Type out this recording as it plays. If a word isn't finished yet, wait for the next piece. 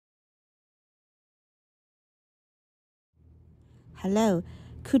Hello,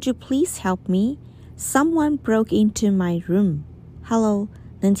 could you please help me? Someone broke into my room. Hello,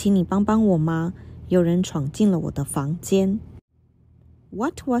 能请你帮帮我吗？有人闯进了我的房间。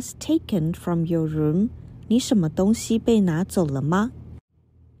What was taken from your room? 你什么东西被拿走了吗？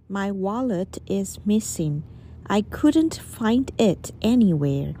 My wallet is missing. I couldn't find it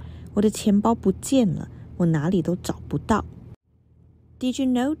anywhere. 我的钱包不见了，我哪里都找不到。Did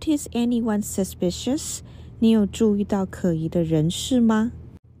you notice anyone suspicious? 你有注意到可疑的人士吗？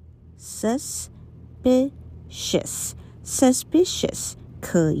 Suspicious,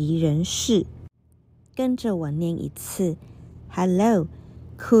 可疑人士。跟着我念一次。Hello,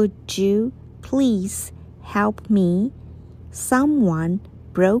 could you please help me? Someone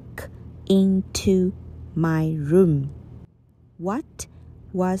broke into my room. What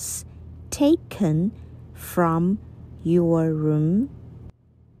was taken from your room?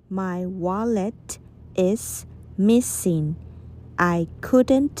 My wallet is missing. I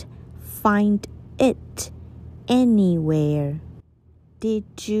couldn't find it anywhere. Did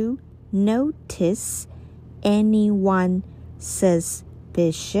you notice anyone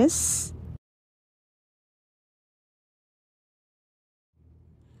suspicious?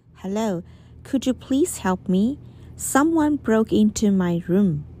 Hello, could you please help me? Someone broke into my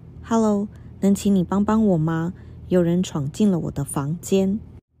room. Hello, 能请你帮帮我吗？有人闯进了我的房间。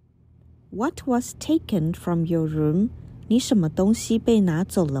What was taken from your room? 你什么东西被拿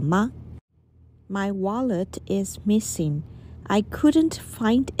走了吗？ My wallet is missing. I couldn't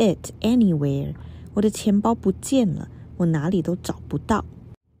find it anywhere. 我的钱包不见了，我哪里都找不到。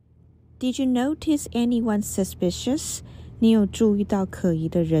Did you notice anyone suspicious? 你有注意到可疑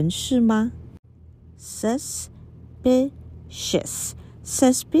的人士吗？ Suspicious,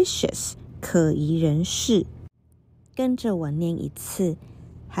 可疑人士。跟着我念一次。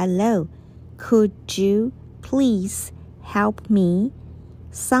Hello, could you please help me?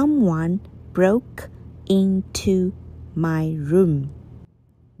 Someone broke into my room.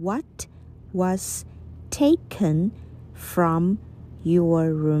 What was taken from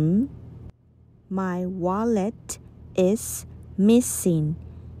your room? My wallet is missing.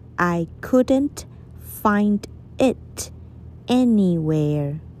 I couldn't find it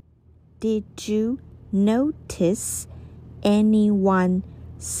anywhere. Did you notice anyone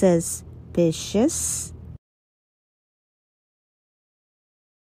suspicious?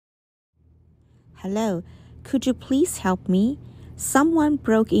 Hello, could you please help me? Someone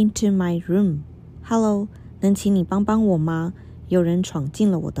broke into my room. Hello, 能请你帮帮我吗？有人闯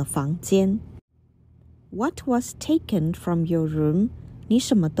进了我的房间。What was taken from your room? 你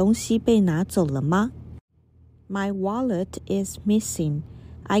什么东西被拿走了吗？ My wallet is missing.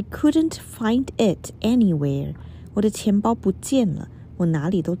 I couldn't find it anywhere. 我的钱包不见了，我哪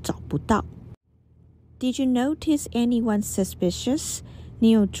里都找不到。Did you notice anyone suspicious? 你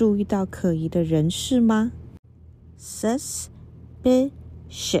有注意到可疑的人士吗？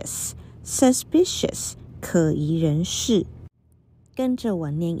 Suspicious, 可疑人士。跟着我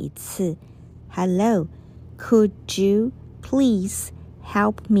念一次。Hello, could you please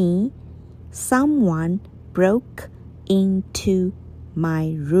help me? Someone broke into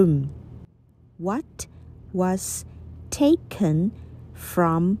my room. What was taken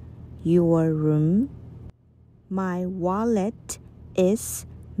from your room? My wallet is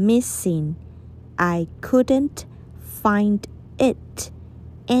missing. I couldn't find it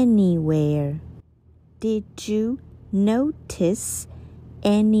anywhere. Did you notice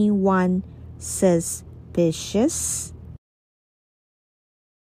anyone suspicious?